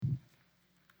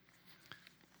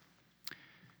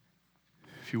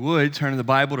If you would, turn the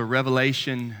Bible to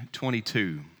Revelation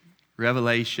 22.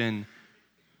 Revelation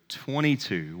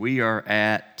 22. We are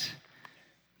at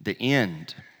the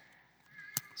end.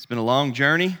 It's been a long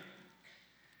journey.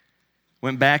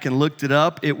 Went back and looked it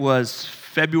up. It was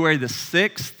February the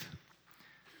 6th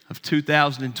of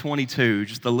 2022,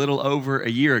 just a little over a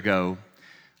year ago,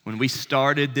 when we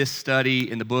started this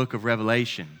study in the book of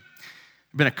Revelation. There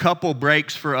have been a couple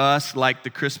breaks for us, like the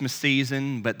Christmas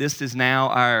season, but this is now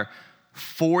our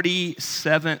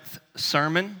 47th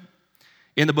sermon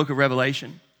in the book of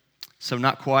Revelation. So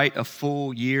not quite a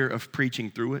full year of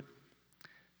preaching through it.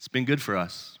 It's been good for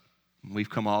us. We've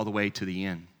come all the way to the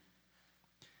end.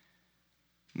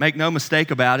 Make no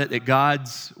mistake about it that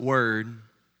God's word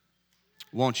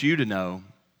wants you to know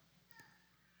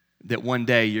that one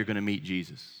day you're going to meet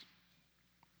Jesus.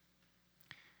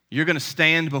 You're going to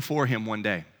stand before him one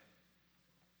day.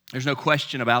 There's no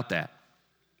question about that.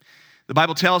 The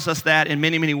Bible tells us that in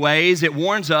many, many ways. It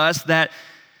warns us that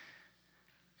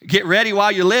get ready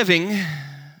while you're living,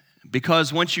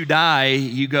 because once you die,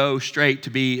 you go straight to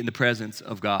be in the presence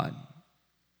of God.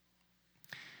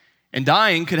 And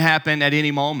dying could happen at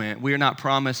any moment. We are not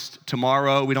promised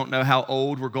tomorrow. We don't know how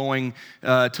old we're going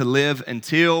to live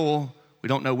until. We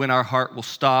don't know when our heart will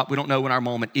stop. We don't know when our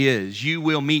moment is. You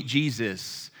will meet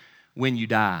Jesus when you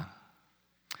die.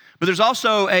 But there's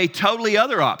also a totally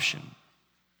other option.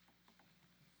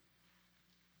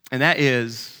 And that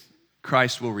is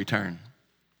Christ will return.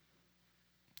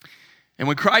 And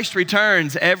when Christ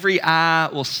returns, every eye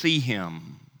will see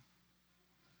him,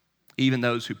 even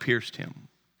those who pierced him.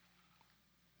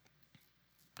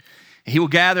 He will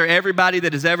gather everybody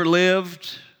that has ever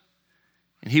lived,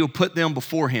 and he will put them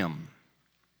before him.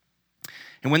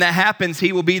 And when that happens,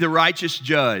 he will be the righteous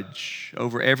judge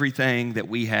over everything that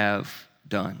we have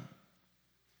done.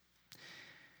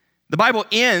 The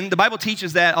Bible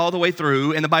teaches that all the way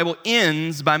through, and the Bible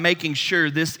ends by making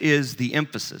sure this is the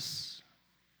emphasis.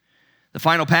 The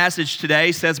final passage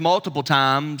today says multiple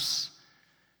times,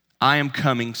 I am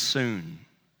coming soon.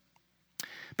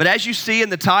 But as you see in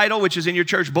the title, which is in your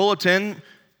church bulletin,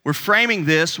 we're framing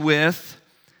this with,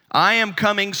 I am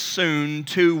coming soon,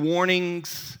 two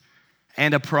warnings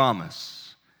and a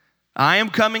promise. I am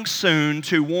coming soon,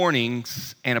 two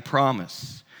warnings and a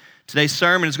promise. Today's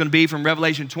sermon is going to be from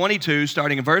Revelation 22,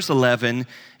 starting in verse 11,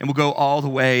 and we'll go all the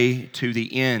way to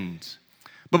the end.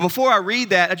 But before I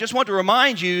read that, I just want to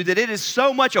remind you that it is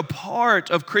so much a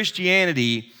part of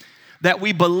Christianity that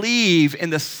we believe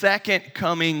in the second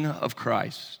coming of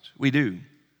Christ. We do.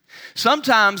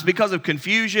 Sometimes because of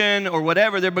confusion or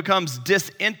whatever, there becomes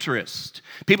disinterest.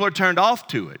 People are turned off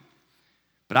to it.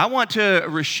 But I want to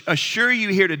assure you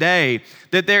here today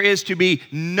that there is to be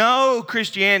no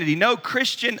Christianity, no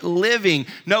Christian living,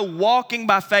 no walking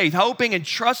by faith, hoping and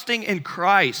trusting in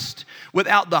Christ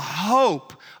without the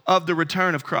hope of the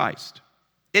return of Christ.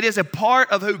 It is a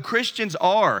part of who Christians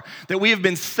are, that we have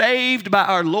been saved by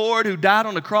our Lord who died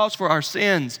on the cross for our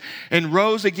sins and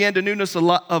rose again to newness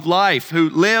of life, who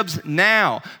lives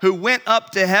now, who went up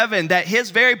to heaven, that his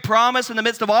very promise in the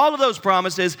midst of all of those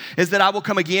promises is that I will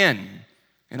come again.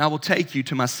 And I will take you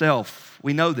to myself.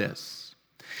 We know this.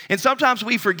 And sometimes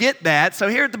we forget that. So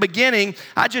here at the beginning,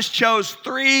 I just chose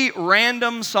 3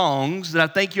 random songs that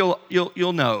I think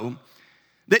you'll know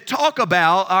that talk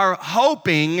about our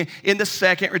hoping in the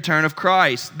second return of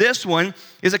Christ. This one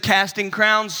is a Casting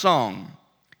Crowns song.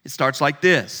 It starts like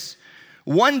this.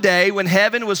 One day when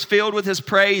heaven was filled with his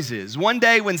praises, one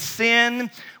day when sin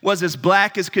was as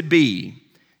black as could be,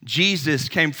 Jesus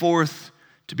came forth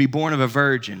to be born of a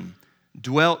virgin.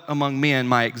 Dwelt among men,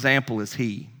 my example is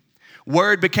he.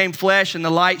 Word became flesh and the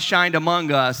light shined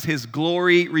among us, his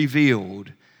glory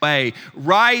revealed.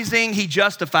 Rising, he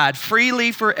justified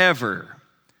freely forever.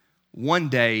 One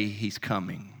day he's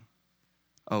coming.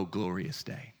 Oh, glorious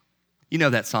day. You know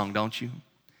that song, don't you?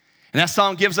 And that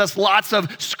song gives us lots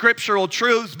of scriptural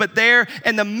truths, but there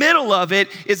in the middle of it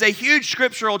is a huge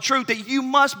scriptural truth that you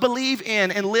must believe in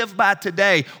and live by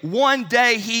today. One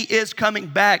day he is coming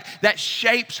back. That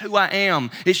shapes who I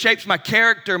am. It shapes my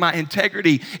character, my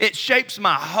integrity. It shapes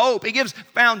my hope. It gives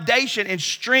foundation and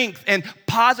strength and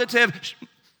positive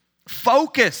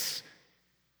focus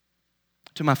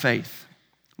to my faith.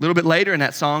 A little bit later in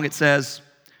that song it says,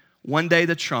 one day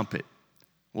the trumpet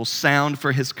will sound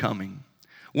for his coming.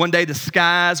 One day the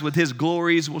skies with his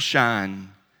glories will shine.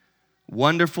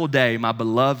 Wonderful day, my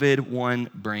beloved one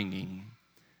bringing.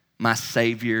 My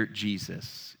Savior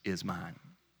Jesus is mine.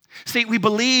 See, we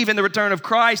believe in the return of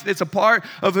Christ. It's a part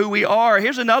of who we are.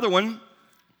 Here's another one.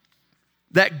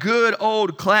 That good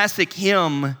old classic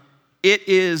hymn, It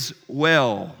Is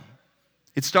Well.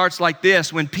 It starts like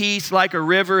this: when peace like a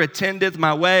river attendeth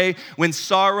my way, when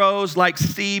sorrows like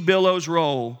sea billows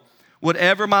roll,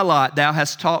 whatever my lot thou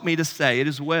hast taught me to say, it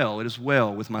is well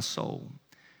with my soul.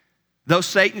 Though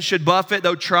Satan should buffet,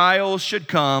 though trials should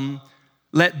come,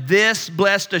 let this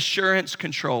blessed assurance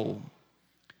control,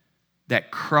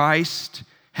 that Christ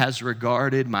has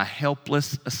regarded my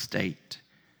helpless estate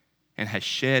and has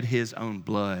shed his own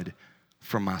blood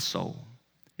for my soul.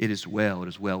 It is well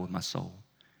with my soul.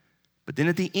 But then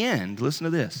at the end, listen to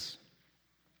this.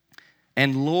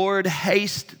 And Lord,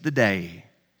 haste the day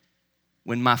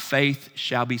when my faith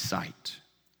shall be sight.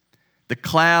 The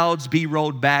clouds be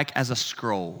rolled back as a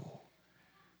scroll.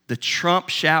 The trump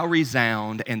shall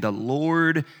resound and the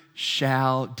Lord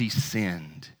shall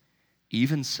descend.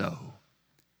 Even so,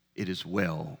 it is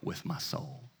well with my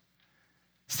soul.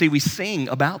 See, we sing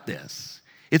about this.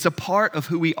 It's a part of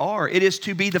who we are. It is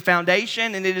to be the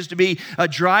foundation, and it is to be a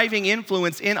driving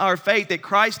influence in our faith that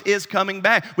Christ is coming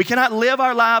back. We cannot live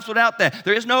our lives without that.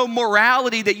 There is no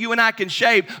morality that you and I can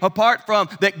shape apart from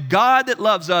that God that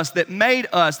loves us, that made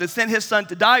us, that sent his son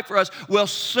to die for us, will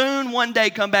soon one day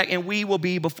come back, and we will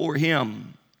be before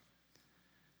him.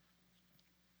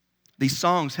 These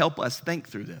songs help us think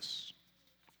through this.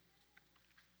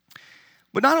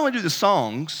 But not only do the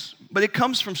songs, but it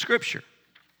comes from Scripture.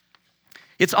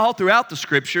 It's all throughout the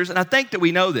Scriptures, and I think that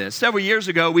we know this. Several years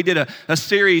ago, we did a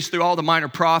series through all the minor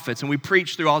prophets, and we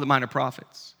preached through all the minor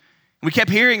prophets. And we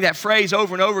kept hearing that phrase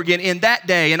over and over again, in that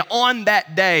day and on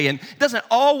that day. And it doesn't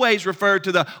always refer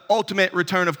to the ultimate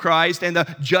return of Christ and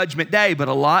the judgment day, but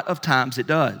a lot of times it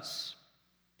does.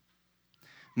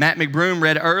 Matt McBroom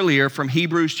read earlier from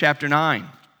Hebrews chapter 9.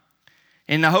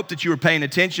 And I hope that you were paying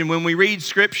attention. When we read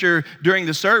Scripture during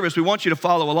the service, we want you to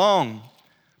follow along.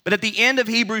 But at the end of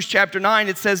Hebrews chapter 9,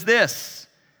 it says this: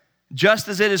 just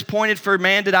as it is appointed for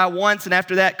man to die once, and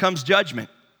after that comes judgment.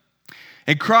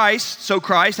 And Christ,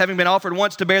 having been offered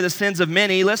once to bear the sins of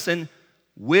many, listen,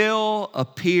 will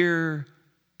appear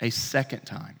a second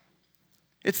time.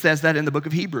 It says that in the book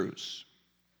of Hebrews.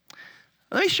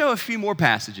 Let me show a few more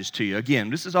passages to you.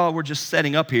 Again, this is all we're just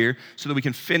setting up here so that we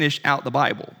can finish out the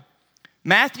Bible.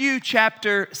 Matthew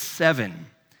chapter 7.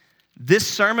 This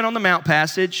Sermon on the Mount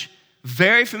passage,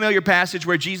 very familiar passage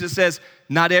where Jesus says,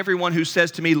 not everyone who says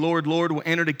to me, Lord, Lord, will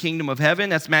enter the kingdom of heaven.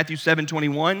 That's Matthew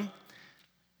 7:21.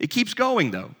 It keeps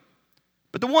going though.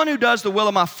 But the one who does the will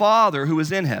of my Father who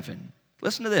is in heaven.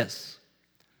 Listen to this.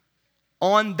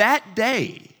 On that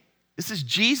day, this is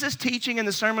Jesus teaching in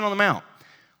the Sermon on the Mount.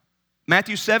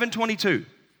 Matthew 7:22.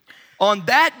 On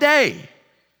that day,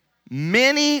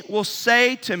 many will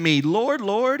say to me, Lord,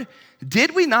 Lord,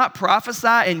 did we not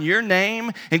prophesy in your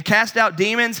name and cast out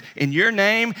demons in your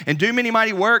name and do many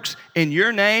mighty works in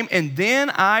your name? And then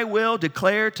I will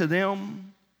declare to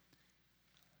them,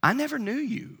 I never knew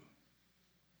you.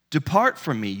 Depart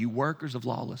from me, you workers of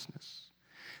lawlessness.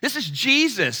 This is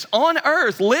Jesus on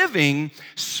earth living,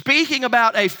 speaking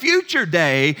about a future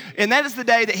day, and that is the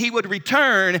day that he would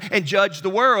return and judge the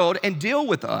world and deal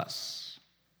with us.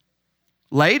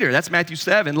 Later, that's Matthew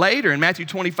 7. Later in Matthew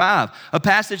 25, a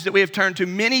passage that we have turned to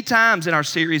many times in our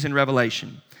series in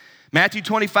Revelation. Matthew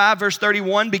 25, verse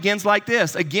 31 begins like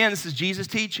this. Again, this is Jesus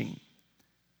teaching.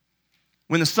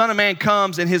 When the Son of Man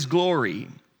comes in his glory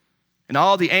and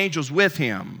all the angels with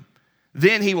him,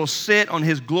 then he will sit on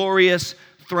his glorious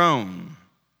throne.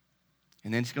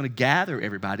 And then he's going to gather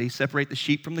everybody, separate the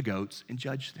sheep from the goats, and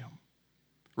judge them,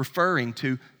 referring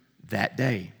to that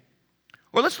day.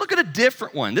 Or let's look at a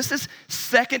different one. This is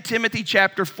 2 Timothy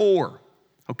chapter 4,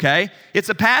 okay? It's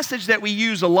a passage that we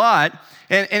use a lot,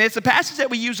 and it's a passage that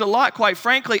we use a lot, quite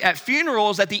frankly, at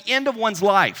funerals at the end of one's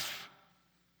life.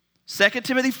 2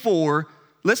 Timothy 4,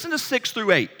 listen to 6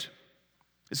 through 8.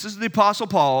 This is the Apostle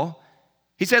Paul.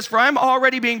 He says, for I am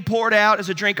already being poured out as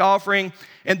a drink offering,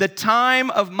 and the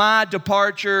time of my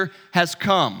departure has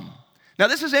come. Now,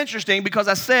 this is interesting because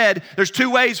I said there's two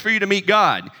ways for you to meet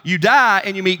God. You die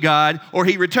and you meet God, or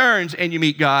he returns and you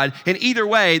meet God. And either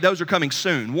way, those are coming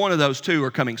soon. One of those two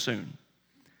are coming soon.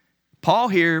 Paul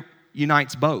here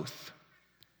unites both.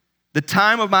 The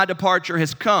time of my departure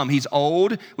has come. He's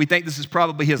old. We think this is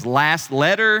probably his last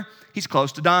letter. He's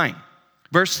close to dying.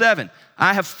 Verse 7,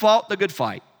 I have fought the good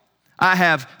fight. I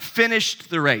have finished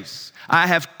the race. I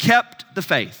have kept the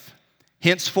faith.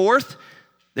 Henceforth,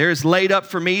 there is laid up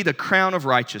for me the crown of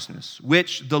righteousness,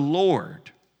 which the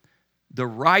Lord, the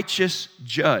righteous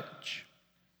judge,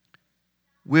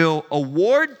 will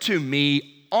award to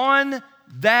me on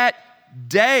that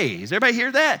day. Does everybody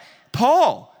hear that?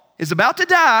 Paul is about to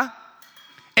die,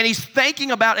 and he's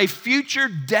thinking about a future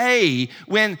day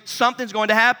when something's going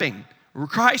to happen.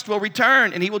 Christ will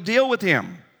return, and he will deal with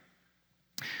him.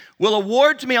 will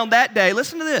award to me on that day,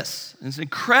 listen to this, it's an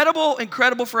incredible,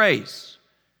 incredible phrase.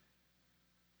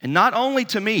 And not only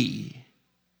to me,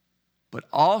 but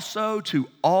also to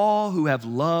all who have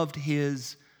loved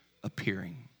his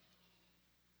appearing.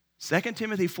 2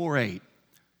 Timothy 4:8,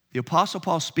 the Apostle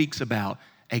Paul speaks about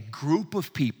a group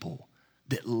of people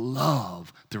that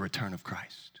love the return of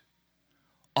Christ.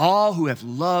 All who have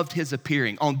loved his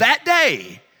appearing. On that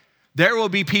day, there will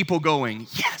be people going,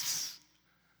 yes,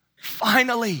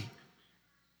 finally.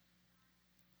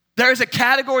 There is a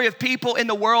category of people in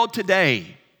the world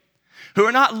today who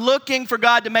are not looking for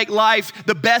God to make life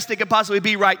the best it could possibly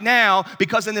be right now,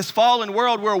 because in this fallen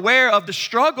world, we're aware of the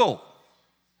struggle.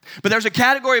 But there's a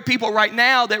category of people right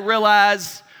now that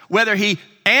realize whether he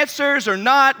answers or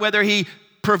not, whether he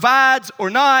provides or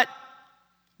not,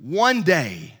 one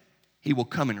day he will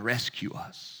come and rescue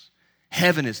us.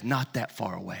 Heaven is not that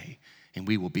far away, and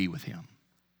we will be with him.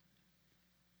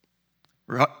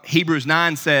 Hebrews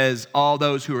 9 says, all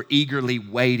those who are eagerly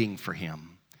waiting for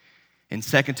him. And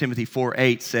 2 Timothy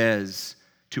 4:8 says,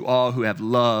 to all who have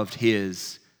loved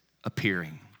his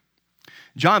appearing.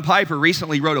 John Piper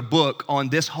recently wrote a book on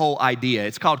this whole idea.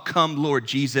 It's called Come Lord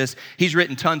Jesus. He's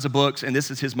written tons of books, and this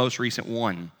is his most recent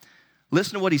one.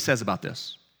 Listen to what he says about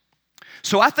this.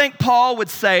 So I think Paul would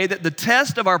say that the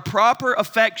test of our proper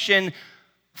affection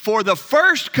for the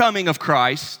first coming of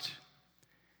Christ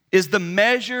is the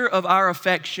measure of our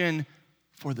affection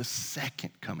for the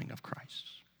second coming of Christ.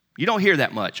 You don't hear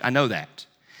that much, I know that.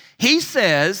 He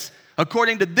says,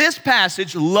 according to this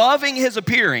passage, loving his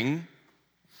appearing,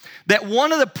 that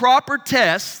one of the proper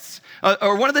tests,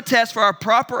 or one of the tests for our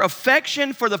proper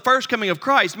affection for the first coming of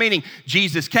Christ, meaning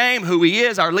Jesus came, who he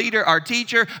is, our leader, our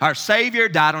teacher, our Savior,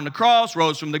 died on the cross,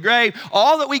 rose from the grave,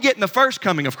 all that we get in the first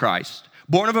coming of Christ,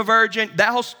 born of a virgin,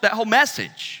 that whole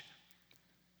message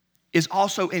is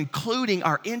also including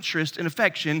our interest and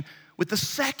affection with the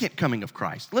second coming of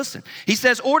Christ. Listen, he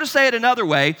says, or to say it another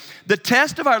way, the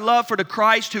test of our love for the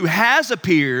Christ who has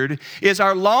appeared is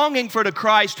our longing for the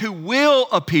Christ who will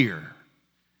appear.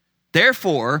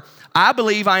 Therefore, I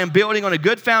believe I am building on a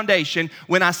good foundation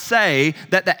when I say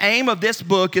that the aim of this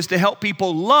book is to help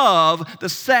people love the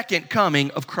second coming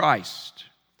of Christ.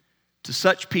 To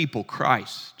such people,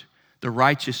 Christ, the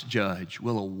righteous judge,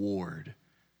 will award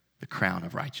the crown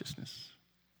of righteousness.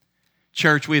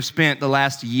 Church, we have spent the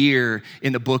last year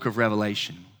in the book of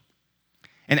Revelation.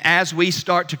 And as we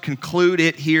start to conclude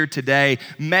it here today,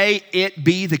 may it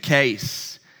be the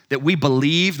case that we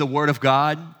believe the Word of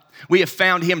God. We have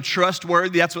found him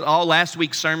trustworthy. That's what all last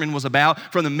week's sermon was about,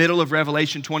 from the middle of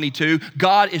Revelation 22.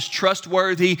 God is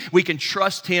trustworthy. We can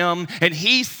trust him. And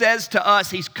he says to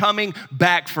us, he's coming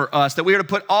back for us, that we are to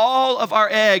put all of our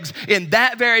eggs in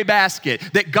that very basket,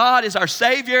 that God is our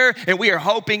Savior and we are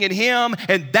hoping in him.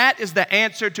 And that is the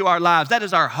answer to our lives. That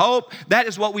is our hope. That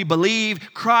is what we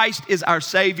believe. Christ is our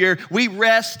Savior. We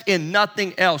rest in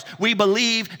nothing else. We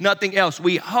believe nothing else.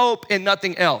 We hope in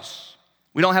nothing else.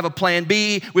 We don't have a plan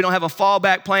B. We don't have a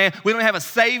fallback plan. We don't have a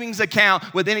savings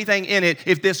account with anything in it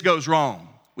if this goes wrong.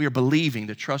 We are believing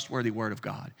the trustworthy Word of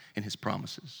God and his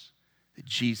promises that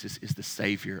Jesus is the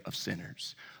Savior of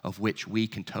sinners, of which we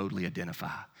can totally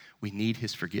identify. We need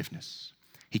his forgiveness.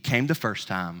 He came the first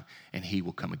time, and he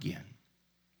will come again.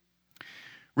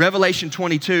 Revelation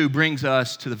 22 brings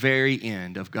us to the very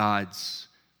end of God's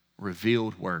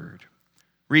revealed Word.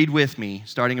 Read with me,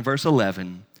 starting in verse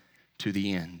 11 to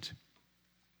the end.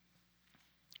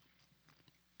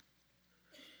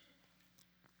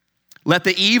 Let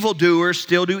the evildoer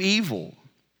still do evil,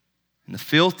 and the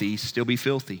filthy still be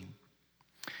filthy,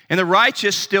 and the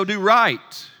righteous still do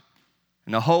right,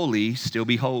 and the holy still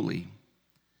be holy.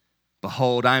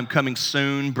 Behold, I am coming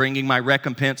soon, bringing my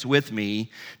recompense with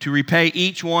me to repay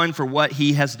each one for what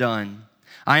he has done.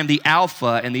 I am the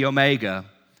Alpha and the Omega,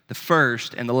 the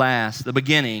first and the last, the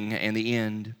beginning and the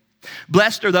end.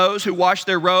 Blessed are those who wash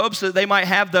their robes so that they might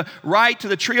have the right to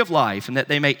the tree of life and that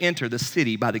they may enter the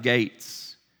city by the gates.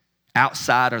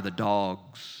 Outside are the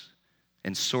dogs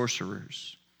and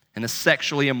sorcerers and the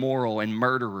sexually immoral and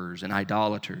murderers and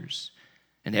idolaters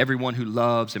and everyone who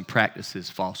loves and practices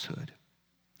falsehood.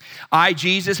 I,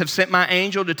 Jesus, have sent my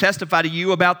angel to testify to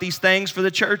you about these things for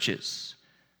the churches.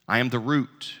 I am the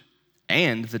root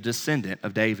and the descendant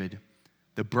of David,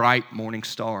 the bright morning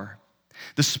star.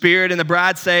 The Spirit and the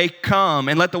bride say, come,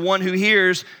 and let the one who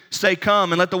hears say,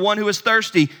 come, and let the one who is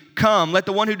thirsty come. Let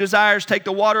the one who desires take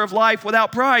the water of life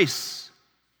without price.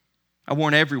 I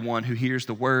warn everyone who hears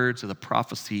the words of the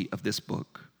prophecy of this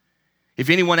book. If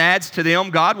anyone adds to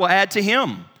them, God will add to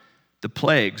him the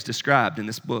plagues described in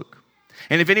this book.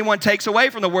 And if anyone takes away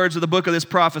from the words of the book of this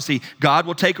prophecy, God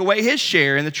will take away his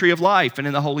share in the tree of life and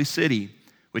in the holy city,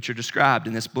 which are described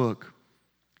in this book.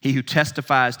 He who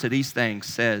testifies to these things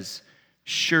says,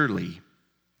 surely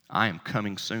I am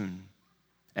coming soon.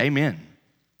 Amen.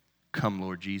 Come,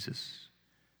 Lord Jesus.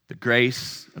 The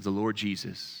grace of the Lord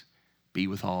Jesus be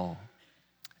with all.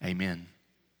 Amen.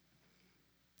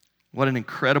 What an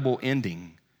incredible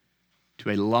ending to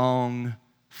a long,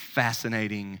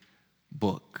 fascinating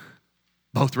book.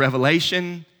 Both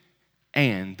Revelation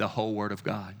and the whole Word of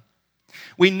God.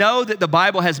 We know that the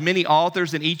Bible has many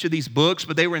authors in each of these books,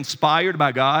 but they were inspired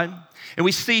by God. And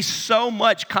we see so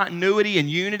much continuity and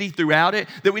unity throughout it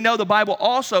that we know the Bible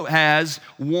also has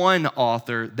one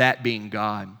author, that being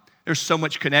God. There's so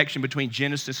much connection between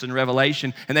Genesis and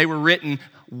Revelation, and they were written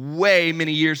way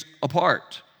many years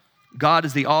apart. God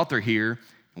is the author here,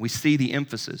 and we see the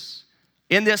emphasis.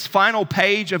 In this final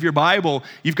page of your Bible,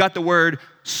 you've got the word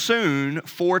soon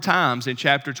 4 times in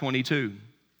chapter 22.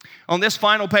 On this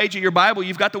final page of your Bible,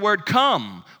 you've got the word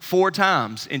come 4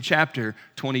 times in chapter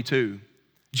 22.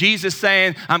 Jesus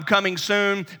saying, I'm coming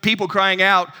soon, people crying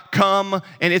out, come,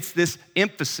 and it's this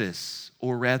emphasis,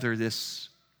 or rather this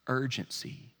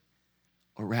urgency,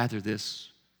 or rather this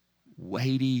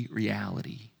weighty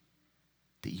reality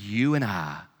that you and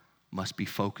I must be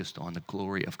focused on the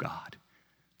glory of God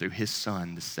through His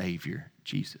Son, the Savior,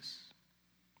 Jesus.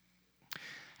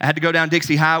 I had to go down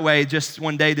Dixie Highway just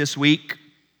one day this week,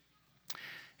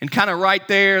 and kind of right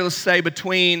there, let's say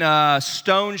between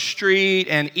Stone Street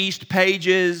and East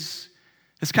Pages,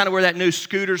 it's kind of where that new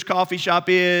Scooter's coffee shop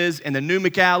is, and the new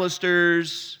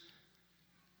McAllister's.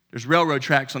 There's railroad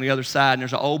tracks on the other side, and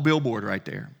there's an old billboard right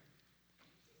there.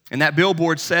 And that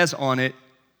billboard says on it,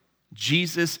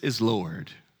 Jesus is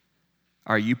Lord.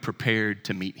 Are you prepared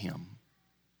to meet Him?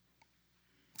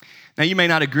 Now, you may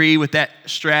not agree with that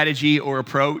strategy or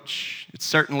approach. It's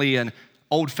certainly an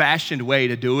old-fashioned way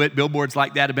to do it. Billboards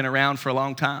like that have been around for a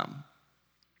long time.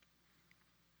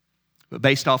 But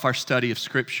based off our study of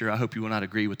Scripture, I hope you will not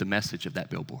agree with the message of that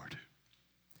billboard.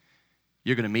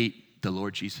 You're going to meet the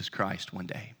Lord Jesus Christ one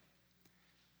day.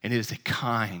 And it is a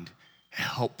kind,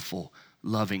 helpful,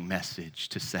 loving message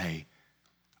to say,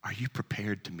 are you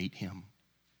prepared to meet Him?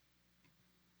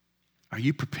 Are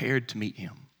you prepared to meet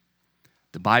Him?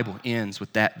 The Bible ends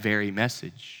with that very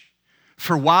message.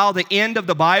 For while the end of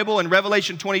the Bible in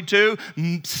Revelation 22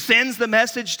 sends the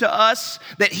message to us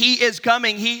that He is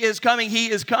coming, He is coming,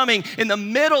 He is coming, in the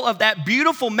middle of that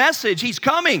beautiful message, He's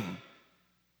coming,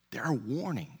 there are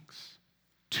warnings,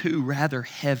 2 rather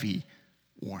heavy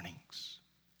warnings.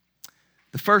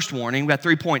 The first warning, we've got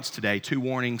 3 points today, 2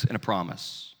 warnings and a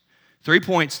promise. 3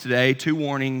 points today, 2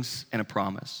 warnings and a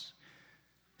promise.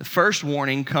 The first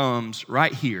warning comes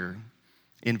right here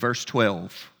in verse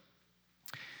 12.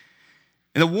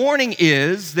 And the warning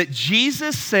is that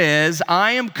Jesus says,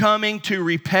 I am coming to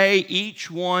repay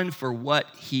each one for what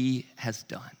he has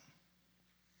done.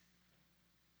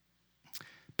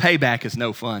 Payback is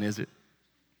no fun, is it?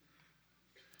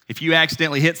 If you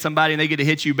accidentally hit somebody and they get to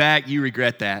hit you back, you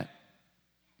regret that.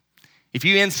 If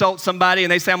you insult somebody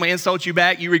and they say, I'm going to insult you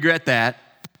back, you regret that.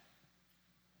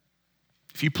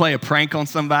 If you play a prank on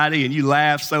somebody and you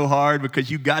laugh so hard because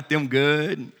you got them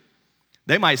good,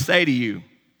 they might say to you,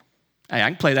 hey, I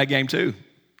can play that game too.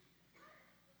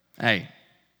 Hey,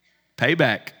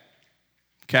 payback,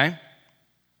 okay?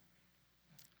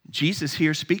 Jesus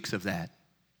here speaks of that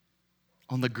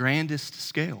on the grandest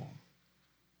scale,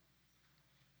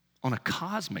 on a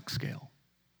cosmic scale.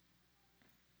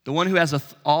 The one who has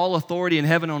all authority in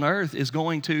heaven and on earth is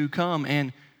going to come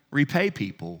and repay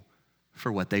people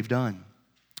for what they've done.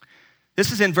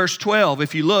 This is in verse 12.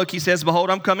 If you look, he says, behold,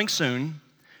 I'm coming soon,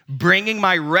 bringing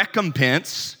my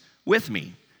recompense with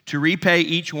me to repay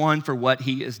each one for what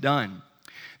he has done.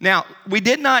 Now, we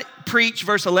did not preach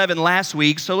verse 11 last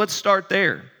week, so let's start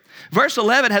there. Verse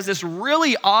 11 has this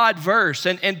really odd verse,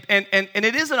 and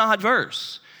it is an odd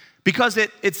verse because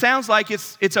it sounds like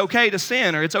it's okay to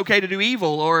sin or it's okay to do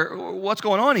evil or what's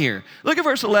going on here. Look at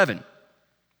verse 11.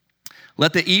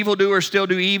 Let the evildoer still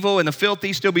do evil, and the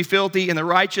filthy still be filthy, and the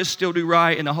righteous still do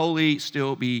right, and the holy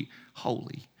still be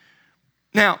holy.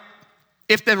 Now,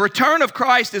 if the return of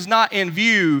Christ is not in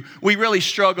view, we really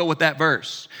struggle with that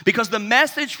verse. Because the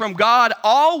message from God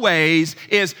always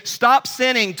is, stop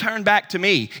sinning, turn back to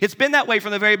me. It's been that way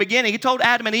from the very beginning. He told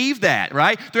Adam and Eve that,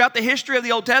 right? Throughout the history of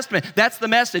the Old Testament, that's the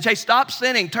message. Hey, stop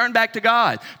sinning, turn back to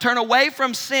God. Turn away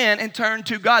from sin and turn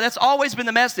to God. That's always been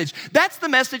the message. That's the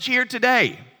message here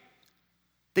today.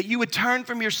 That you would turn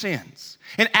from your sins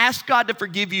and ask God to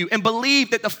forgive you and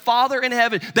believe that the Father in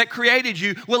heaven that created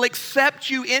you will accept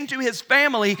you into His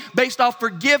family based off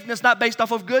forgiveness, not based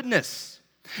off of goodness.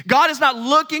 God is not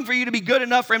looking for you to be good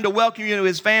enough for him to welcome you into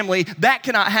his family. That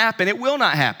cannot happen. It will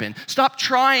not happen. Stop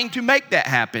trying to make that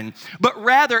happen, but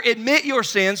rather admit your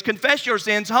sins, confess your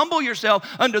sins, humble yourself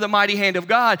under the mighty hand of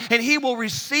God, and he will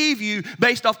receive you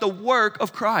based off the work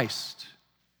of Christ.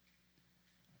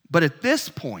 But at this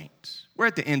point, we're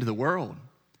at the end of the world.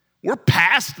 We're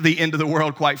past the end of the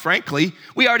world, quite frankly.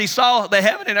 We already saw the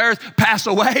heaven and earth pass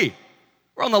away.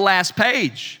 We're on the last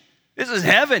page. This is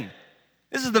heaven.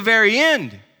 This is the very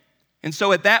end. And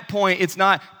so at that point, it's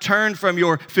not turn from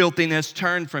your filthiness,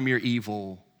 turn from your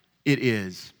evil. It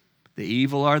is. The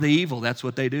evil are the evil, that's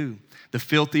what they do. The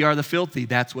filthy are the filthy,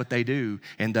 that's what they do.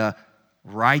 And the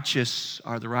righteous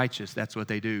are the righteous, that's what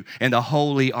they do. And the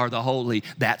holy are the holy,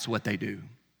 that's what they do.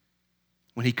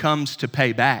 When he comes to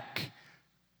pay back,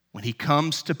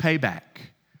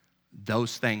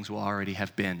 those things will already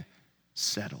have been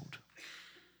settled.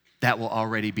 That will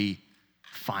already be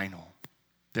final.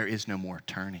 There is no more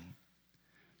turning.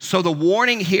 So the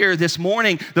warning here this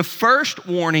morning, the first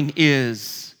warning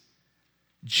is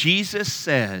Jesus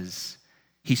says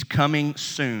he's coming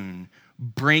soon,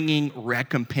 bringing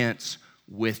recompense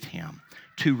with him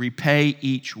to repay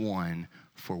each one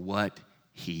for what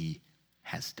he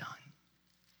has done.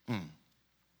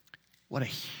 What a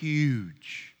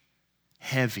huge,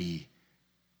 heavy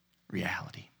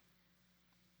reality.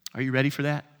 Are you ready for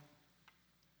that?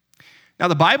 Now,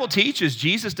 the Bible teaches,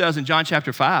 Jesus does in John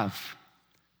chapter 5,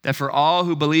 that for all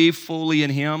who believe fully in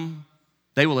him,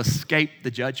 they will escape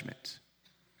the judgment.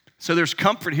 So there's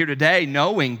comfort here today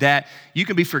knowing that you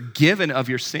can be forgiven of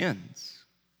your sins.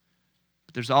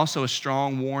 But there's also a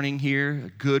strong warning here, a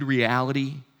good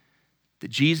reality,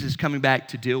 that Jesus is coming back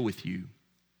to deal with you.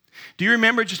 Do you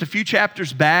remember just a few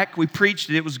chapters back, we preached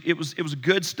it. It was a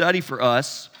good study for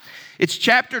us. It's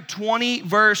chapter 20,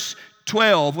 verse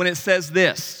 12, when it says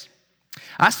this: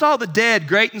 I saw the dead,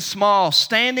 great and small,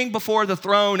 standing before the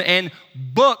throne, and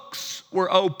books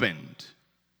were opened.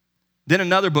 Then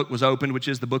another book was opened, which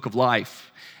is the book of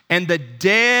life. And the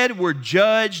dead were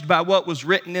judged by what was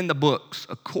written in the books,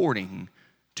 according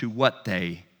to what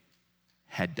they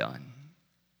had done.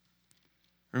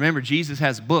 Remember, Jesus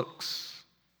has books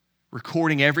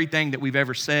recording everything that we've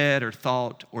ever said or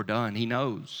thought or done. He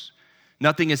knows.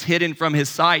 Nothing is hidden from his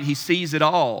sight. He sees it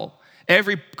all.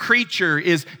 Every creature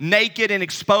is naked and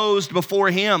exposed before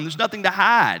him. There's nothing to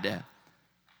hide.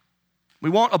 We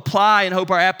won't apply and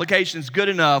hope our application is good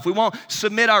enough. We won't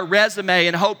submit our resume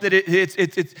and hope that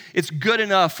it's good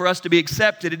enough for us to be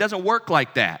accepted. It doesn't work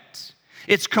like that.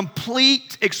 It's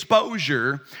complete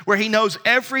exposure where he knows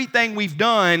everything we've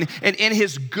done, and in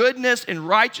his goodness and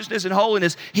righteousness and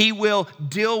holiness, he will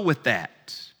deal with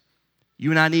that. You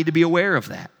and I need to be aware of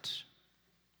that.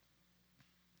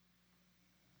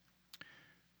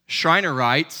 Schreiner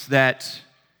writes that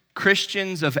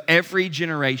Christians of every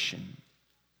generation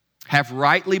have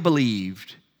rightly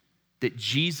believed that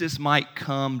Jesus might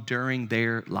come during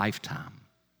their lifetime.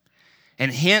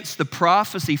 And hence the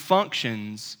prophecy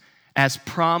functions as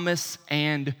promise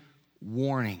and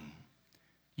warning.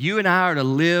 You and I are to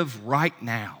live right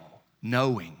now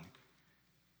knowing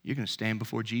you're going to stand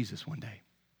before Jesus one day.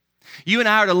 You and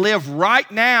I are to live right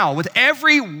now with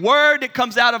every word that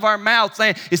comes out of our mouth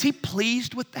saying, is he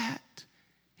pleased with that?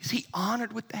 Is he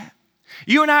honored with that?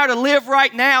 You and I are to live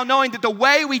right now knowing that the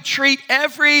way we treat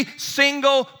every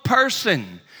single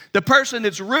person, the person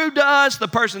that's rude to us, the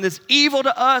person that's evil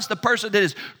to us, the person that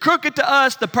is crooked to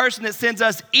us, the person that sends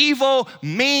us evil,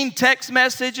 mean text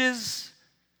messages,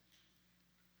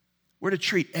 we're to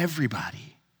treat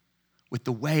everybody with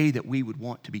the way that we would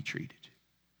want to be treated.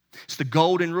 It's the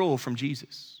golden rule from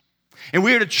Jesus. And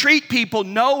we are to treat people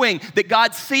knowing that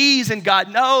God sees and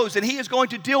God knows, and he is going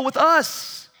to deal with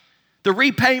us. The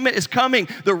repayment is coming.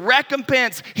 The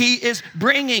recompense he is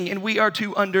bringing, and we are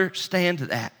to understand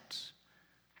that.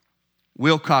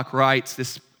 Wilcock writes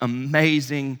this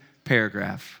amazing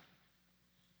paragraph.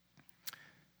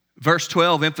 Verse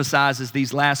 12 emphasizes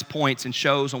these last points and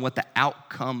shows on what the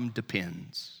outcome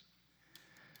depends.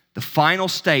 The final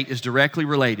state is directly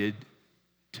related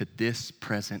to this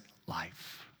present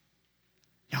life.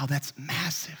 Y'all, that's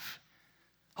massive.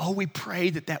 Oh, we pray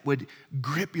that would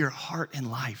grip your heart and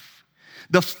life.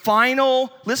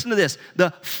 Listen to this,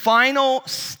 the final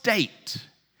state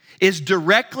is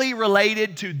directly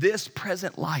related to this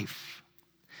present life.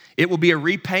 It will be a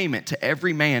repayment to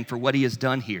every man for what he has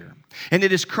done here. And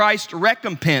it is Christ's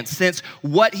recompense, since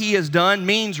what he has done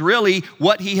means really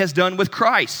what he has done with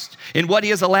Christ and what he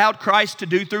has allowed Christ to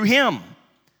do through him.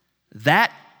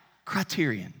 That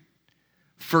criterion,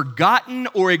 forgotten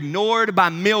or ignored by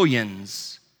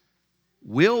millions,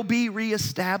 will be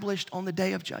reestablished on the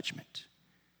day of judgment.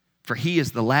 For he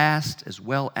is the last as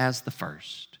well as the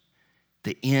first,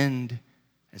 the end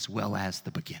as well as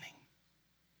the beginning.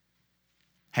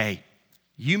 Hey,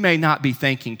 you may not be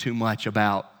thinking too much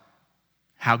about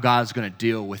how God's going to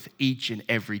deal with each and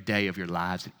every day of your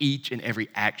lives and each and every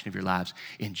action of your lives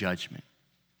in judgment.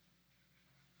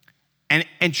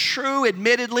 And true,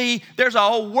 admittedly, there's a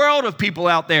whole world of people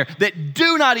out there that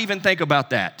do not even think about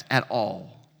that at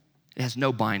all. It has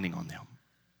no binding on them.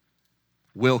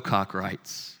 Wilcock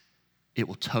writes, it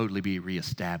will totally be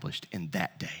reestablished in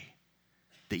that day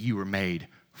that you were made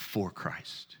for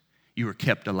Christ. You were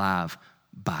kept alive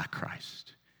by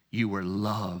Christ. You were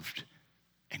loved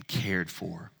and cared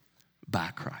for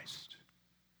by Christ.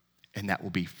 And that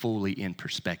will be fully in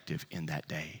perspective in that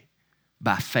day.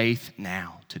 By faith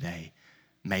now, today,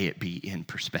 may it be in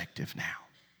perspective now.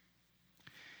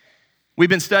 We've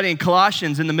been studying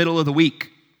Colossians in the middle of the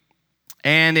week.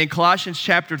 And in Colossians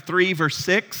chapter 3, verse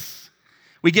 6,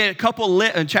 we get a couple,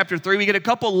 in chapter 3, we get a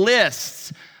couple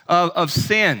lists of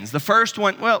sins. The first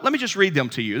one, well, let me just read them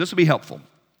to you. This will be helpful,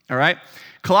 all right?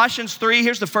 Colossians 3,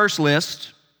 here's the first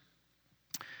list.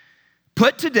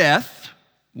 Put to death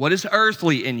what is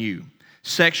earthly in you: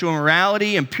 sexual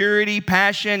immorality, impurity,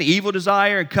 passion, evil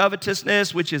desire, and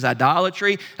covetousness, which is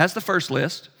idolatry. That's the first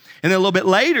list. And then a little bit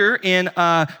later in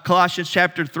Colossians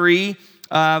chapter 3,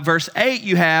 verse 8,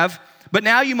 you have, but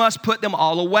now you must put them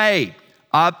all away.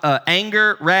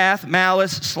 Anger, wrath,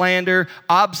 malice, slander,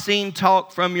 obscene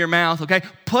talk from your mouth, okay?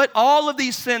 Put all of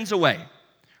these sins away.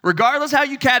 Regardless how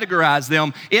you categorize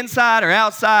them, inside or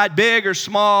outside, big or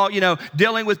small,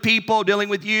 dealing with people, dealing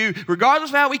with you, regardless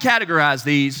of how we categorize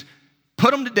these,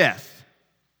 put them to death.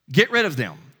 Get rid of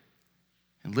them.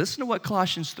 And listen to what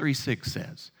Colossians 3:6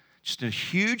 says. Just a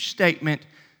huge statement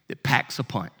that packs a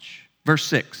punch. Verse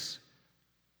 6,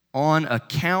 on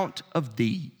account of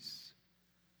these,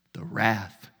 the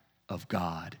wrath of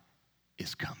God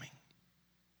is coming.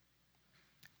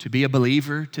 To be a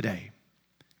believer today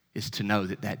is to know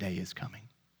that that day is coming.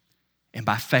 And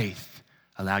by faith,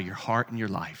 allow your heart and your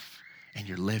life and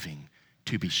your living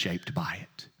to be shaped by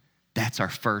it. That's our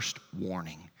first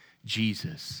warning.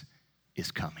 Jesus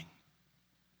is coming.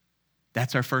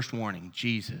 That's our first warning.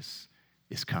 Jesus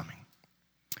is coming.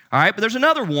 All right, but there's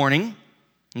another warning,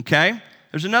 okay?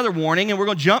 There's another warning, and we're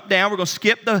going to jump down. We're going to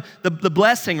skip the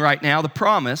blessing right now, the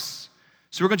promise.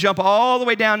 So we're going to jump all the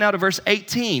way down now to verse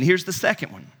 18. Here's the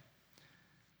second one.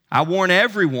 I warn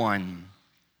everyone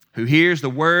who hears the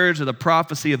words of the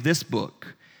prophecy of this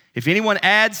book. If anyone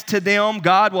adds to them,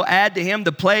 God will add to him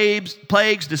the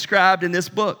plagues described in this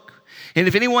book. And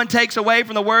if anyone takes away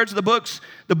from the words of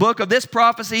the book of this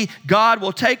prophecy, God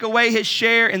will take away his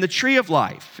share in the tree of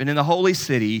life and in the holy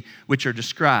city, which are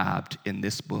described in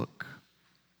this book.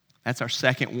 That's our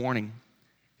second warning.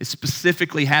 It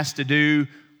specifically has to do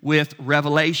with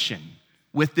Revelation,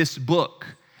 with this book,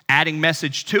 adding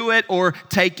message to it or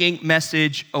taking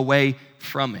message away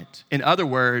from it. In other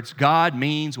words, God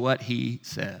means what he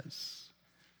says,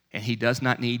 and he does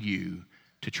not need you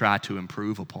to try to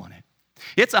improve upon it.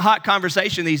 It's a hot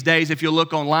conversation these days, if you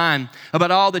look online,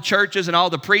 about all the churches and all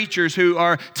the preachers who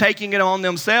are taking it on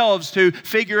themselves to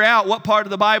figure out what part of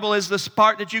the Bible is this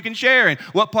part that you can share and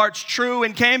what part's true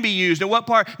and can be used and what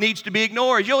part needs to be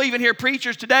ignored. You'll even hear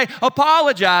preachers today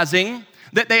apologizing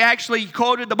that they actually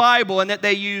quoted the Bible and that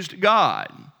they used God.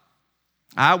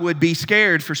 I would be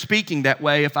scared for speaking that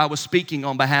way if I was speaking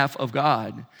on behalf of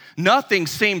God. Nothing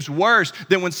seems worse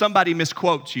than when somebody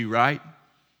misquotes you, right?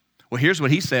 Well, here's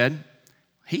what he said.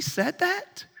 He said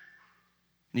that?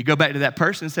 And you go back to that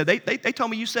person and say, they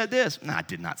told me you said this. No, I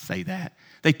did not say that.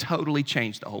 They totally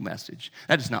changed the whole message.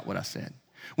 That is not what I said.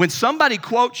 When somebody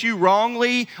quotes you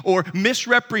wrongly or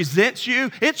misrepresents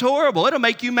you, it's horrible. It'll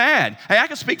make you mad. Hey, I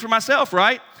can speak for myself,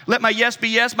 right? Let my yes be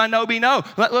yes, my no be no.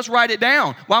 Let's write it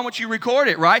down. Why won't you record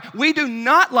it, right? We do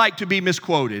not like to be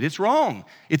misquoted. It's wrong.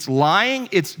 It's lying.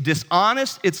 It's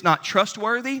dishonest. It's not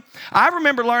trustworthy. I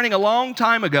remember learning a long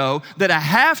time ago that a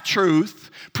half-truth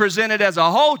presented as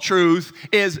a whole truth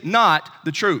is not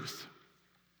the truth.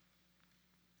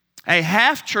 A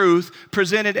half-truth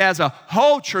presented as a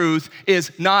whole truth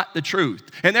is not the truth.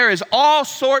 And there is all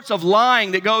sorts of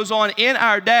lying that goes on in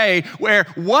our day where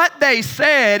what they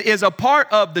said is a part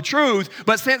of the truth,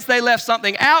 but since they left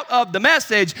something out of the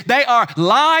message, they are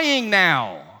lying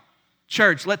now.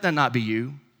 Church, let that not be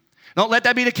you. Don't let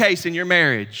that be the case in your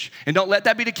marriage, and don't let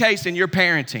that be the case in your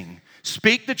parenting.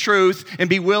 Speak the truth and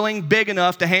be willing, big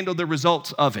enough to handle the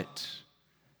results of it.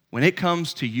 When it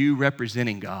comes to you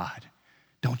representing God,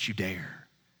 don't you dare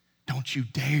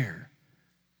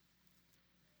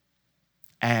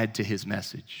add to his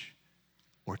message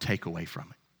or take away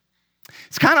from it.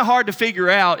 It's kind of hard to figure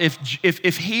out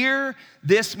if here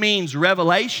this means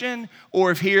Revelation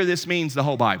or if here this means the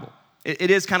whole Bible.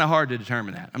 It is kind of hard to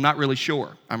determine that. I'm not really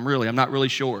sure. I'm not really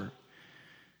sure.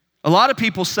 A lot of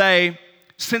people say,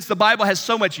 since the Bible has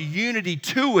so much unity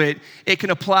to it, it can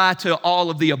apply to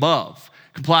all of the above.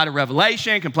 Can apply to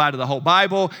Revelation, can apply to the whole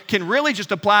Bible, can really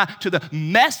just apply to the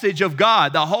message of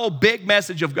God, the whole big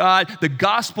message of God, the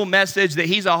gospel message that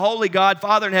He's a holy God,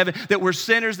 Father in heaven, that we're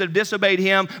sinners that have disobeyed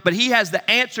Him, but He has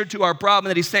the answer to our problem,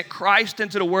 that He sent Christ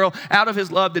into the world out of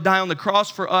His love to die on the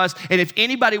cross for us. And if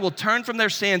anybody will turn from their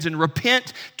sins and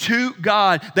repent to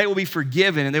God, they will be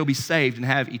forgiven and they will be saved and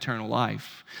have eternal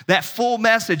life. That full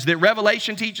message that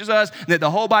Revelation teaches us, that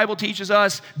the whole Bible teaches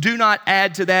us, do not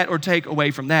add to that or take away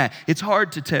from that. It's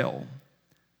hard to tell.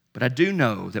 But I do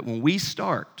know that when we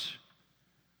start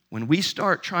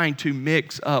trying to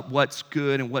mix up what's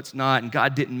good and what's not, and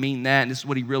God didn't mean that, and this is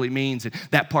what He really means, and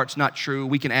that part's not true,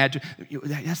 we can add to,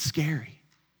 that's scary.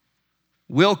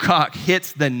 Wilcock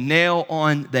hits the nail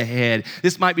on the head.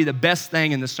 This might be the best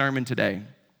thing in the sermon today.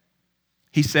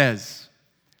 He says,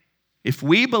 if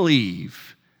we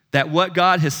believe that what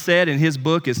God has said in His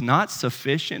book is not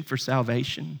sufficient for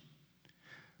salvation,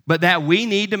 but that we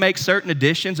need to make certain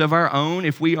additions of our own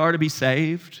if we are to be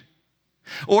saved,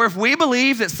 or if we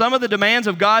believe that some of the demands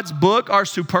of God's book are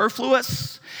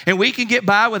superfluous and we can get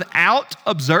by without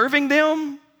observing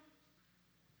them,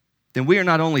 then we are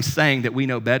not only saying that we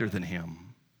know better than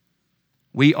Him,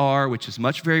 we are, which is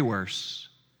much very worse,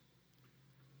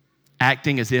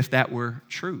 acting as if that were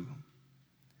true.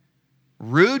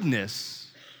 Rudeness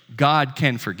God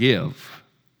can forgive,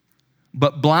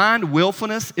 but blind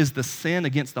willfulness is the sin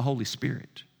against the Holy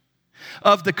Spirit.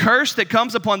 Of the curse that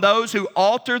comes upon those who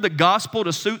alter the gospel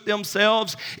to suit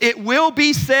themselves, it will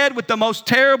be said with the most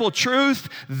terrible truth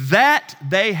that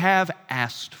they have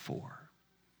asked for.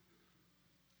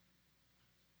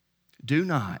 Do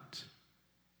not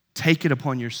take it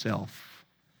upon yourself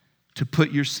to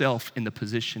put yourself in the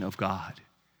position of God.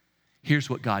 Here's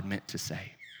what God meant to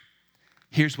say.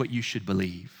 Here's what you should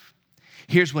believe.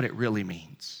 Here's what it really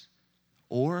means.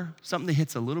 Or something that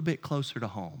hits a little bit closer to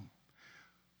home.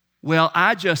 Well,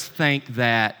 I just think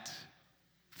that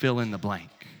fill in the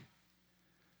blank.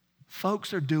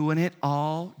 Folks are doing it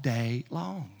all day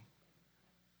long.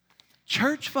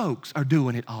 Church folks are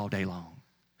doing it all day long.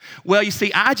 Well, you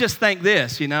see, I just think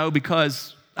this,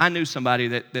 because I knew somebody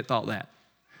that thought that.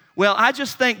 Well, I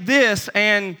just think this,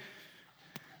 and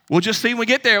we'll just see when we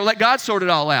get there. We'll let God sort it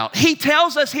all out. He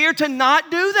tells us here to not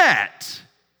do that.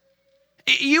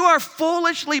 You are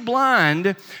foolishly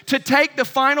blind to take the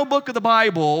final book of the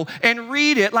Bible and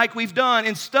read it like we've done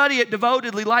and study it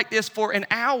devotedly like this for an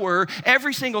hour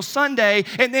every single Sunday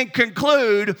and then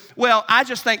conclude, well, I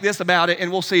just think this about it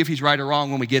and we'll see if he's right or wrong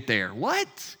when we get there.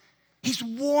 What? He's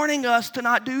warning us to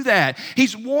not do that.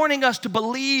 He's warning us to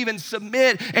believe and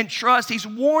submit and trust. He's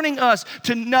warning us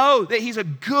to know that He's a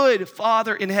good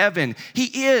Father in heaven.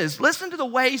 He is. Listen to the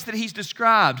ways that He's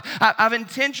described. I've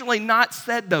intentionally not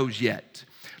said those yet.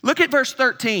 Look at verse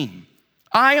 13.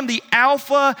 I am the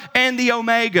Alpha and the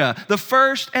Omega, the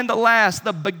first and the last,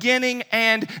 the beginning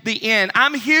and the end.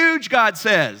 I'm huge, God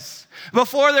says.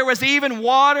 Before there was even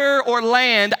water or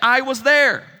land, I was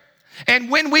there.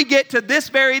 And when we get to this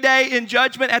very day in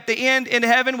judgment at the end in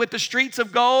heaven with the streets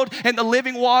of gold and the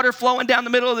living water flowing down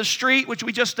the middle of the street, which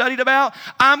we just studied about,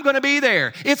 I'm going to be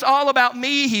there. It's all about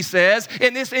me, He says.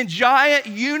 In this giant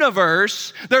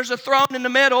universe, there's a throne in the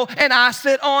middle and I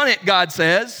sit on it, God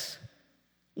says.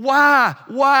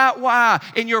 Why?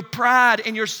 In your pride,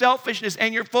 in your selfishness,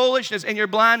 and your foolishness, and your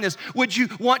blindness, would you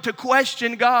want to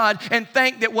question God and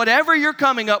think that whatever you're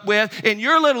coming up with in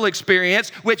your little experience,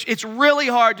 which it's really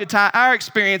hard to tie our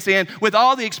experience in with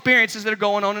all the experiences that are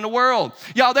going on in the world.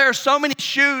 Y'all, there are so many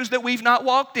shoes that we've not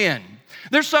walked in.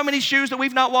 There's so many shoes that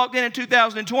we've not walked in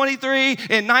 2023, in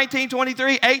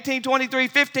 1923, 1823,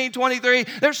 1523.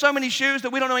 There's so many shoes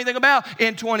that we don't know anything about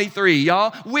in 23,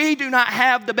 y'all. We do not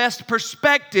have the best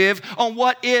perspective on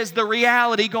what is the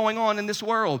reality going on in this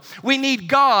world. We need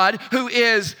God, who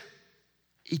is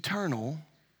eternal,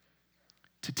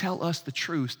 to tell us the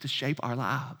truth to shape our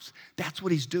lives. That's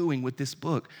what He's doing with this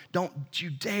book. Don't you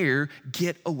dare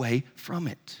get away from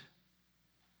it.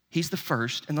 He's the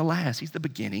first and the last. He's the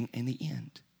beginning and the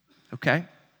end. Okay?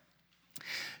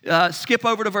 Skip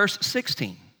over to verse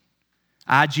 16.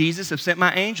 I, Jesus, have sent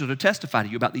my angel to testify to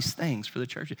you about these things for the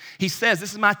churches. He says,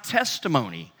 this is my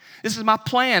testimony. This is my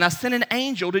plan. I sent an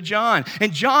angel to John.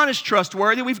 And John is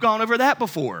trustworthy. We've gone over that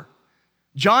before.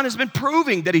 John has been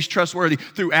proving that he's trustworthy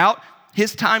throughout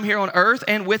his time here on earth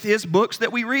and with his books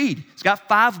that we read. He's got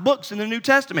 5 books in the New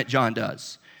Testament, John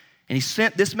does. And he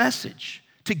sent this message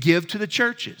to give to the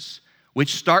churches,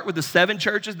 which start with the 7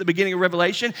 churches at the beginning of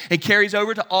Revelation and carries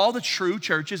over to all the true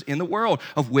churches in the world,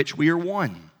 of which we are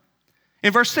one.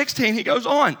 In verse 16, he goes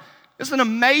on. This is an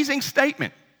amazing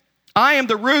statement. I am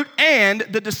the root and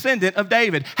the descendant of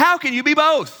David. How can you be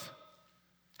both?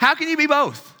 How can you be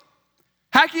both?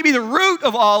 How can you be the root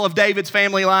of all of David's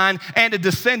family line and a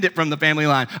descendant from the family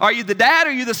line? Are you the dad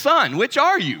or are you the son? Which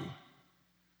are you?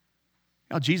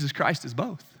 Now, Jesus Christ is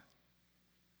both.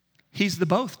 He's the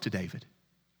both to David.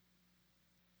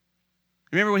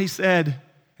 Remember when he said,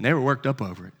 and they were worked up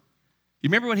over it. You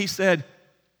remember when he said,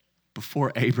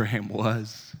 before Abraham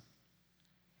was,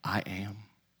 I am.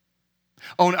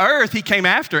 On earth, he came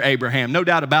after Abraham, no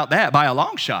doubt about that, by a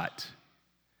long shot.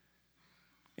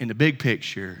 In the big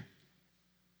picture,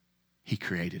 he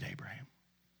created Abraham.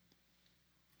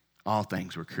 All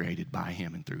things were created by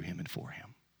him and through him and for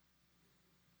him.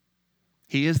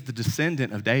 He is the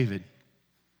descendant of David.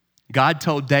 God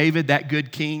told David, that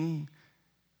good king,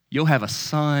 you'll have a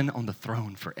son on the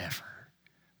throne forever.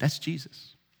 That's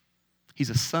Jesus. He's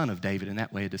a son of David, in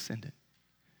that way a descendant.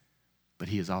 But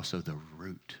he is also the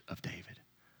root of David,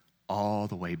 all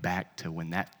the way back to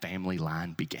when that family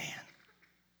line began.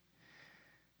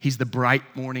 He's the bright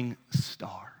morning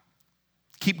star.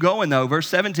 Keep going though, verse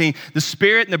 17, the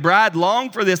Spirit and the bride long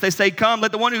for this. They say, come.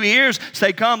 Let the one who hears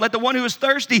say, come. Let the one who is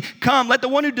thirsty come. Let the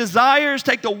one who desires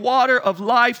take the water of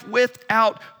life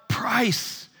without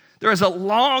price. There is a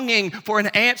longing for an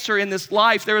answer in this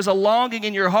life. There is a longing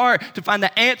in your heart to find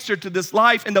the answer to this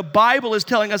life. And the Bible is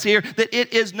telling us here that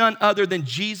it is none other than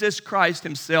Jesus Christ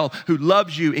himself who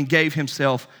loves you and gave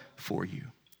himself for you.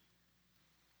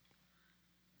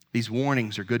 These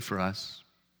warnings are good for us.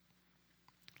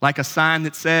 Like a sign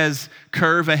that says,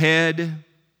 curve ahead.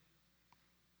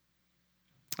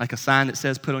 Like a sign that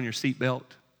says, put on your seatbelt.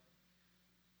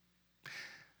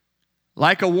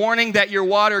 Like a warning that your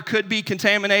water could be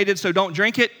contaminated, so don't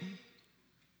drink it.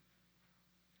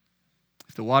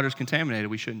 If the water's contaminated,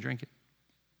 we shouldn't drink it.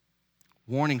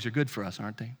 Warnings are good for us,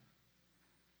 aren't they?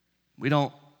 We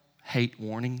don't hate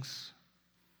warnings.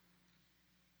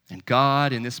 And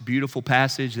God, in this beautiful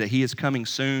passage that he is coming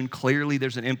soon, clearly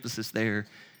there's an emphasis there,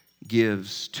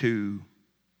 gives 2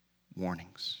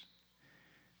 warnings.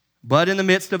 But in the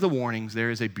midst of the warnings,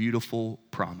 there is a beautiful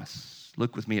promise.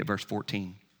 Look with me at verse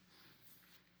 14.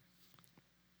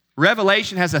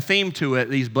 Revelation has a theme to it,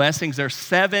 these blessings. There are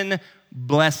 7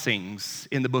 blessings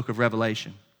in the book of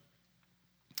Revelation.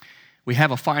 We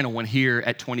have a final one here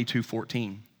at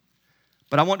 22:14.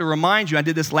 But I want to remind you, I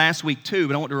did this last week too,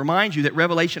 but I want to remind you that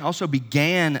Revelation also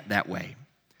began that way.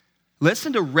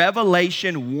 Listen to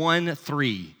Revelation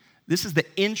 1:3. This is the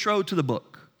intro to the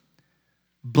book.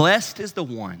 Blessed is the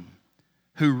one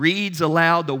who reads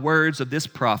aloud the words of this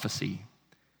prophecy,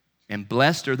 and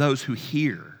blessed are those who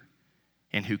hear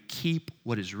and who keep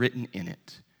what is written in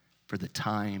it, for the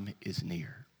time is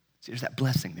near. See, there's that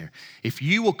blessing there. If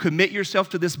you will commit yourself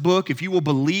to this book, if you will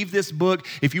believe this book,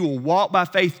 if you will walk by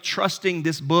faith trusting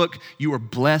this book, you are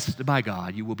blessed by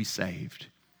God. You will be saved.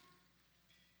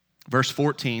 Verse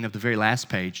 14 of the very last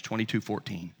page,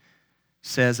 22:14,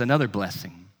 says another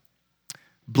blessing.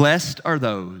 Blessed are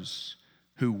those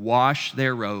who wash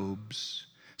their robes,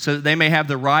 so that they may have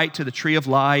the right to the tree of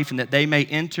life and that they may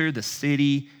enter the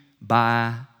city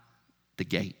by the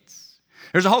gates.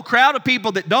 There's a whole crowd of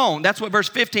people that don't. That's what verse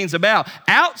 15 is about.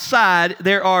 Outside,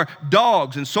 there are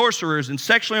dogs and sorcerers and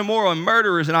sexually immoral and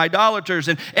murderers and idolaters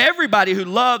and everybody who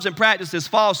loves and practices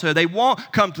falsehood. They won't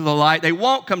come to the light. They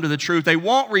won't come to the truth. They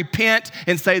won't repent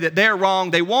and say that they're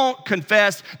wrong. They won't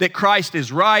confess that Christ is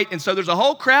right. And so there's a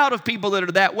whole crowd of people that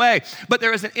are that way. But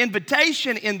there is an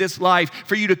invitation in this life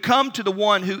for you to come to the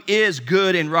one who is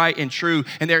good and right and true.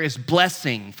 And there is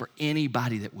blessing for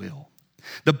anybody that will.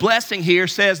 The blessing here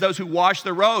says those who wash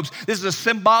their robes. This is a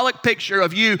symbolic picture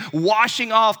of you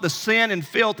washing off the sin and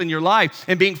filth in your life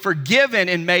and being forgiven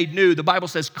and made new. The Bible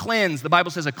says cleansed. The Bible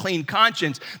says a clean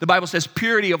conscience. The Bible says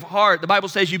purity of heart. The Bible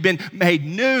says you've been made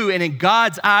new, and in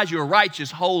God's eyes you are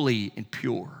righteous, holy, and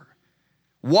pure.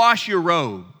 Wash your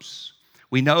robes.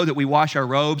 We know that we wash our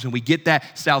robes and we get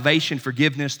that salvation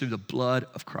forgiveness through the blood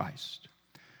of Christ.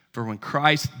 For when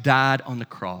Christ died on the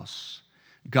cross,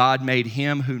 God made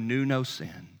him who knew no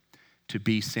sin to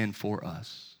be sin for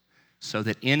us, so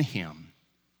that in him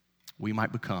we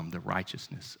might become the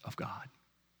righteousness of God.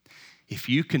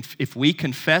 If we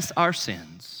confess our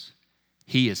sins,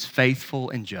 he is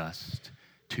faithful and just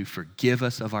to forgive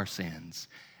us of our sins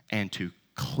and to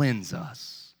cleanse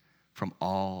us from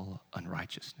all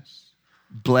unrighteousness.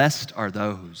 Blessed are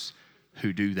those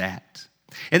who do that.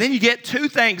 And then you get 2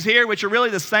 things here, which are really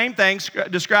the same things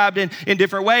described in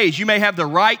different ways. You may have the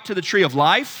right to the tree of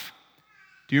life,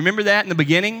 Do you remember that in the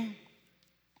beginning?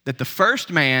 That the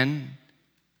first man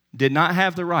did not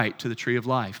have the right to the tree of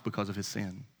life because of his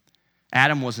sin.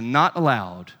 Adam was not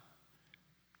allowed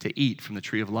to eat from the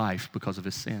tree of life because of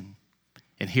his sin.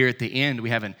 And here at the end, we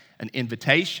have an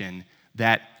invitation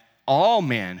that all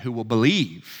men who will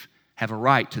believe have a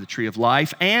right to the tree of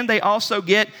life, and they also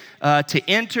get to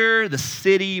enter the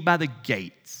city by the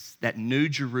gates, that new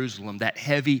Jerusalem, that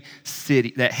heavy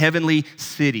city, that heavenly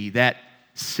city, that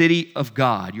city of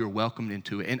God. You're welcomed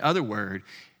into it. In other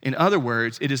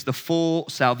words, it is the full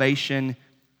salvation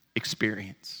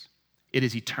experience. It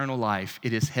is eternal life.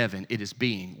 It is heaven. It is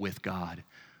being with God.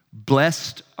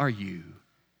 Blessed are you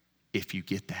if you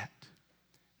get that.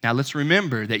 Now let's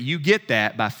remember that you get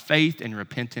that by faith and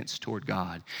repentance toward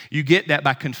God. You get that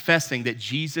by confessing that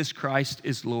Jesus Christ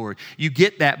is Lord. You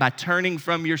get that by turning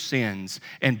from your sins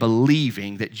and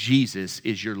believing that Jesus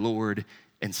is your Lord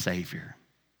and Savior.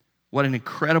 What an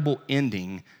incredible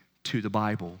ending to the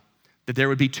Bible. That there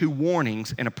would be two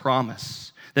warnings and a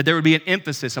promise. That there would be an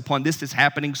emphasis upon this is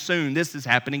happening soon. This is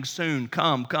happening soon.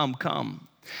 Come, come, come.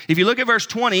 If you look at verse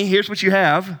 20, here's what you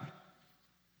have.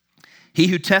 He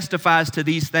who testifies to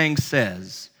these things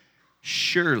says,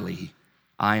 surely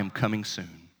I am coming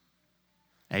soon.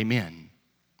 Amen.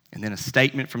 And then a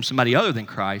statement from somebody other than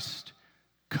Christ,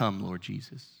 come, Lord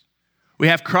Jesus. We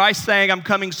have Christ saying, I'm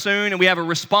coming soon, and we have a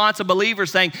response of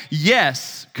believers saying,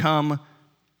 yes, come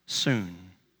soon.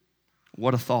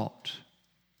 What a thought.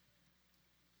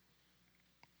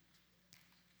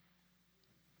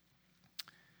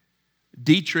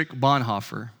 Dietrich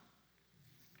Bonhoeffer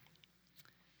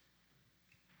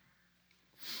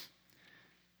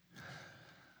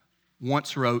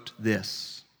once wrote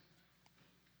this: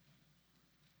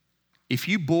 if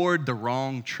you board the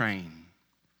wrong train,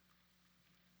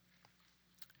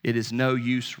 it is no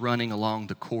use running along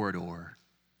the corridor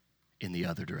in the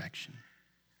other direction.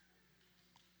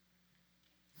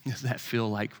 Does that feel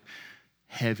like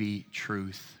heavy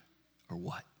truth or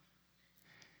what?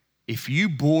 If you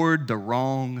board the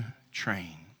wrong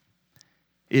train,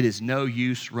 it is no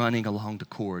use running along the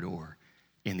corridor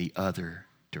in the other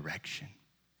direction.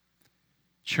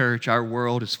 Church, our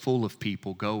world is full of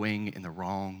people going in the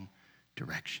wrong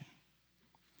direction.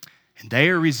 And they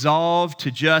are resolved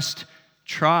to just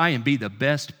try and be the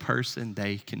best person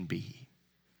they can be.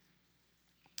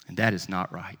 And that is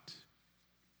not right.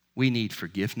 We need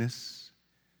forgiveness.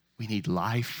 We need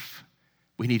life.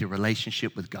 We need a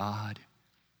relationship with God.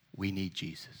 We need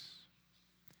Jesus.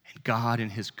 And God in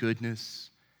His goodness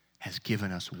has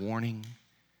given us warning,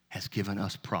 has given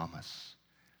us promise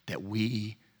that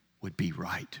we would be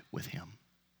right with Him.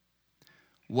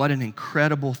 What an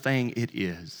incredible thing it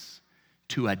is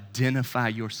to identify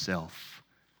yourself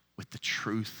with the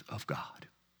truth of God.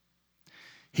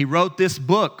 He wrote this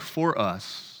book for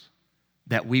us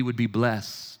that we would be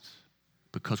blessed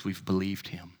because we've believed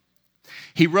Him.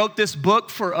 He wrote this book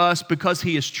for us because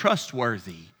He is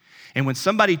trustworthy. And when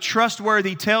somebody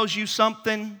trustworthy tells you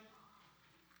something,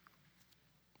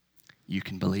 you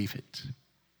can believe it.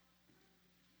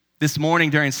 This morning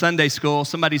during Sunday school,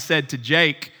 somebody said to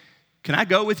Jake, can I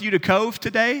go with you to Cove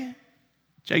today?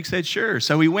 Jake said, sure.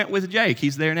 So he went with Jake.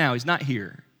 He's there now. He's not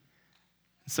here.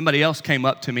 Somebody else came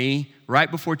up to me right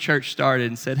before church started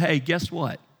and said, hey, guess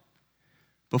what?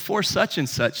 Before such and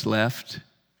such left,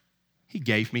 he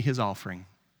gave me his offering.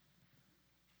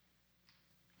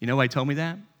 You know why he told me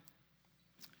that?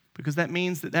 Because that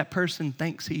means that that person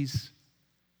thinks he's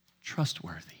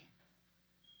trustworthy.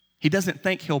 He doesn't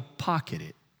think he'll pocket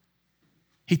it.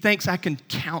 He thinks I can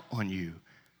count on you.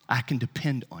 I can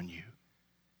depend on you.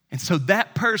 And so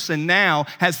that person now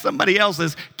has somebody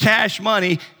else's cash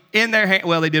money in their hand.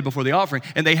 Well, they did before the offering.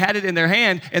 And they had it in their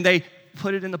hand and they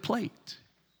put it in the plate.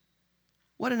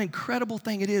 What an incredible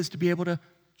thing it is to be able to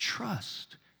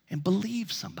trust and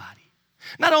believe somebody.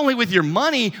 Not only with your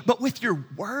money, but with your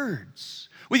words,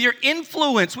 with your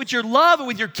influence, with your love, and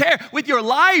with your care, with your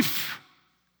life.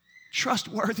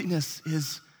 Trustworthiness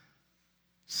is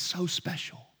so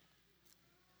special.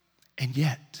 And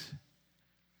yet,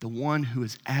 the one who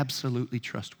is absolutely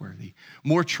trustworthy,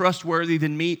 more trustworthy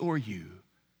than me or you,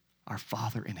 our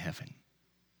Father in heaven,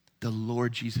 the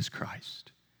Lord Jesus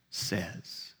Christ,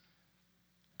 says,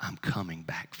 I'm coming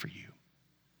back for you.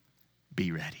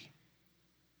 Be ready.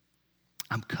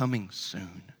 I'm coming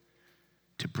soon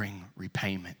to bring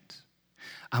repayment.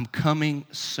 I'm coming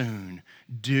soon.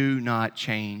 Do not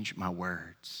change my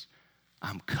words.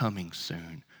 I'm coming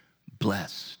soon.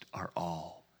 Blessed are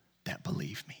all that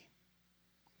believe me.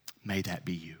 May that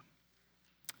be you.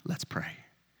 Let's pray.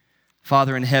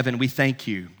 Father in heaven, we thank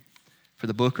you for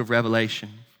the book of Revelation.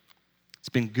 It's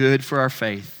been good for our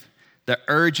faith. the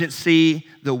urgency,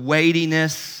 the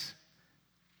weightiness.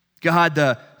 God,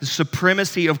 the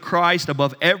supremacy of Christ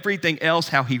above everything else,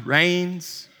 how he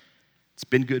reigns. It's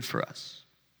been good for us.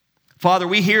 Father,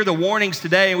 we hear the warnings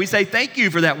today and we say thank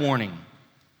you for that warning.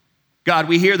 God,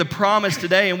 we hear the promise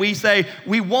today and we say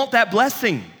we want that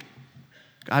blessing.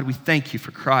 God, we thank you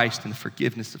for Christ and the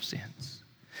forgiveness of sins.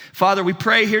 Father, we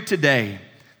pray here today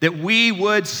that we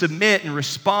would submit and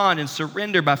respond and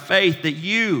surrender by faith that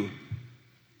you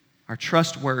are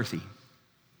trustworthy.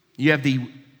 You have the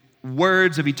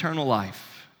words of eternal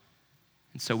life.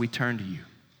 And so we turn to you.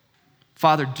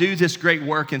 Father, do this great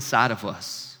work inside of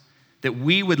us, that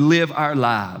we would live our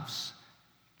lives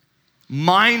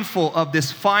mindful of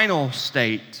this final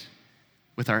state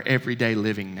with our everyday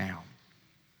living now.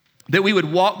 That we would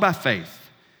walk by faith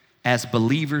as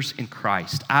believers in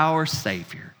Christ, our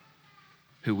Savior,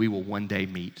 who we will one day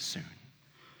meet soon.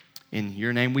 In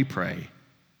your name we pray,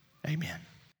 amen.